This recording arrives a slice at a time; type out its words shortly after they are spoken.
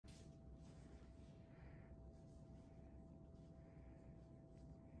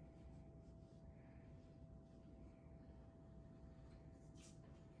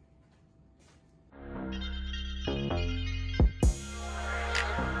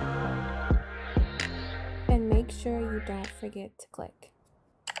sure you don't forget to click.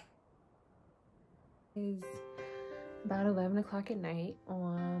 It's about 11 o'clock at night.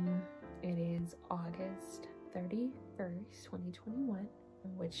 It is August 31st, 2021,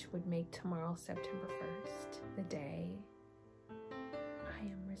 which would make tomorrow September 1st, the day I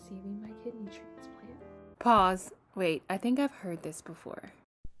am receiving my kidney transplant. Pause. Wait, I think I've heard this before.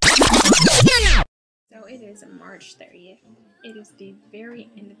 So it is March 30th. It is the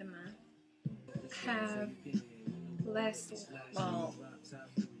very end of the month. I have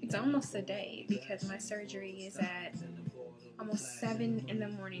it's almost a day because my surgery is at almost 7 in the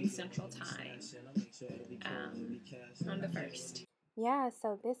morning Central Time on the 1st. Yeah,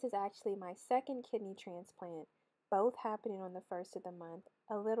 so this is actually my second kidney transplant, both happening on the 1st of the month,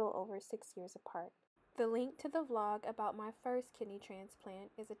 a little over 6 years apart. The link to the vlog about my first kidney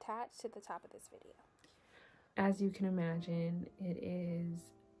transplant is attached to the top of this video. As you can imagine, it is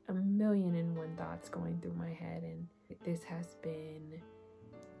a million and one thoughts going through my head, and this has been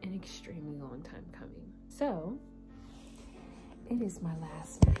an extremely long time coming. So, it is my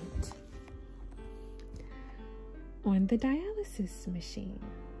last night on the dialysis machine.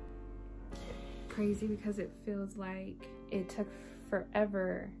 Crazy because it feels like it took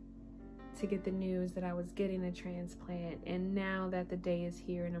forever to get the news that I was getting a transplant, and now that the day is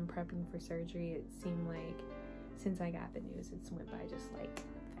here and I'm prepping for surgery, it seemed like since I got the news, it's went by just like that.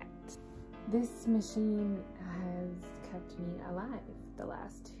 This machine has kept me alive the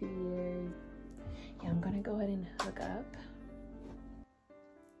last 2 years. Yeah, I'm gonna go ahead and hook up.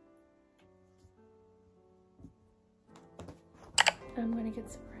 I'm gonna get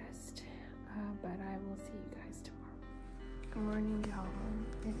some rest, but I will see you guys tomorrow. Good morning, y'all.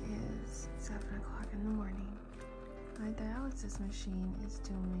 It is 7 o'clock in the morning. My dialysis machine is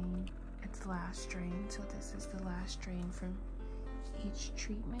doing its last drain, so this is the last drain from each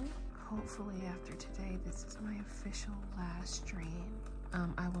treatment. Hopefully after today, this is my official last drain.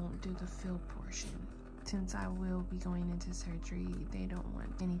 I won't do the fill portion. Since I will be going into surgery, they don't want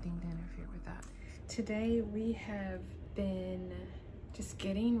anything to interfere with that. Today we have been just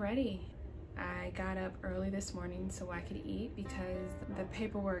getting ready. I got up early this morning so I could eat because the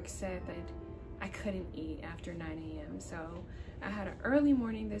paperwork said that I couldn't eat after 9 a.m. So I had an early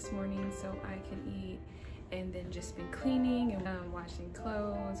morning this morning so I could eat, and then just been cleaning and washing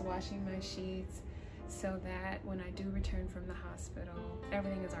clothes, washing my sheets, so that when I do return from the hospital,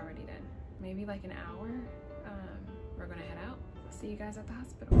 everything is already done. Maybe like an hour, we're gonna head out. See you guys at the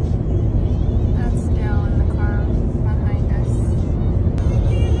hospital. That's Dale in the car behind us.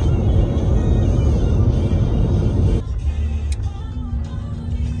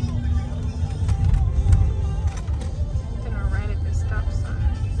 Gonna ride at this stop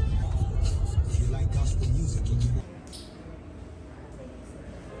sign. You like gospel music?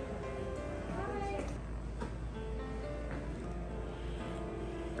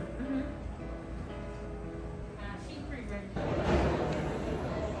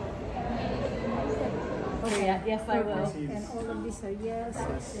 Yes, I will. And all of these are yes.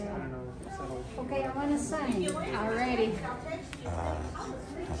 Okay, I want to sign. Alrighty.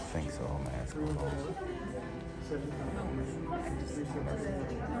 I think so, man.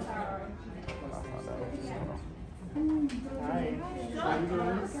 Hi. How you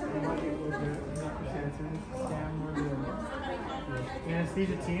doing? The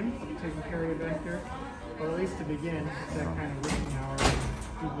anesthesia team taking care of you back there. Well, at least to begin, it's that kind of working hour.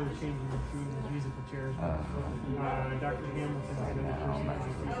 People are changing the food and musical chairs. Dr. Hamilton is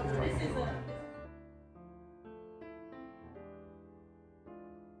the other person.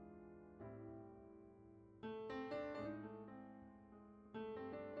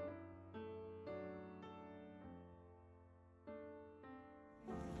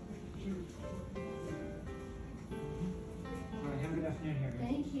 All right, have a good afternoon here.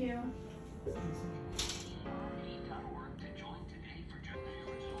 Thank you.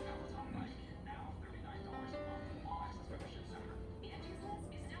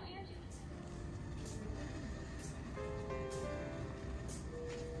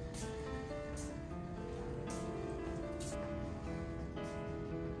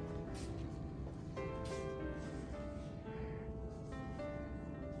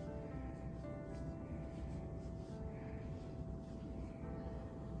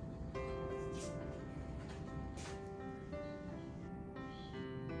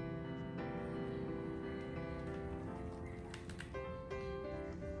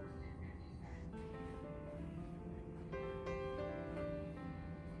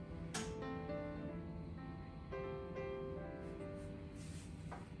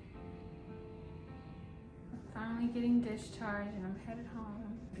 getting discharged and I'm headed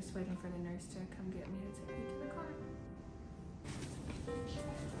home. Just waiting for the nurse to come get me to take me to the car.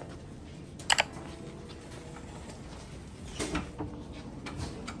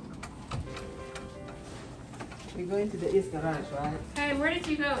 We're going to the East Garage, right? Hey, where did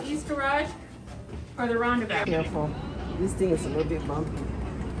you go? East Garage or the roundabout? Careful. This thing is a little bit bumpy.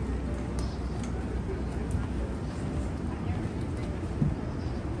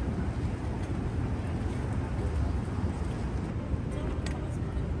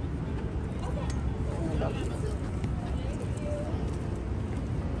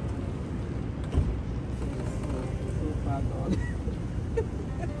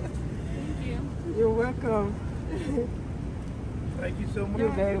 Thank you. You're welcome. Thank you so much. You're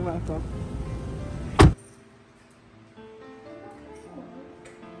very welcome.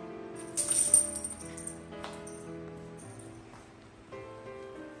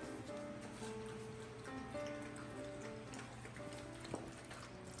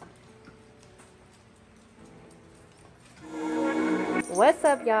 What's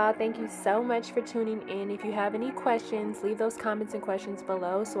up, y'all? Thank you so much for tuning in. If you have any questions, leave those comments and questions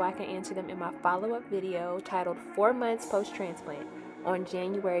below so I can answer them in my follow-up video titled 4 months post-transplant on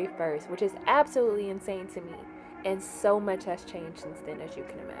January 1st, which is absolutely insane to me. And so much has changed since then, as you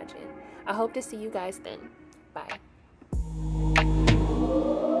can imagine. I hope to see you guys then. Bye.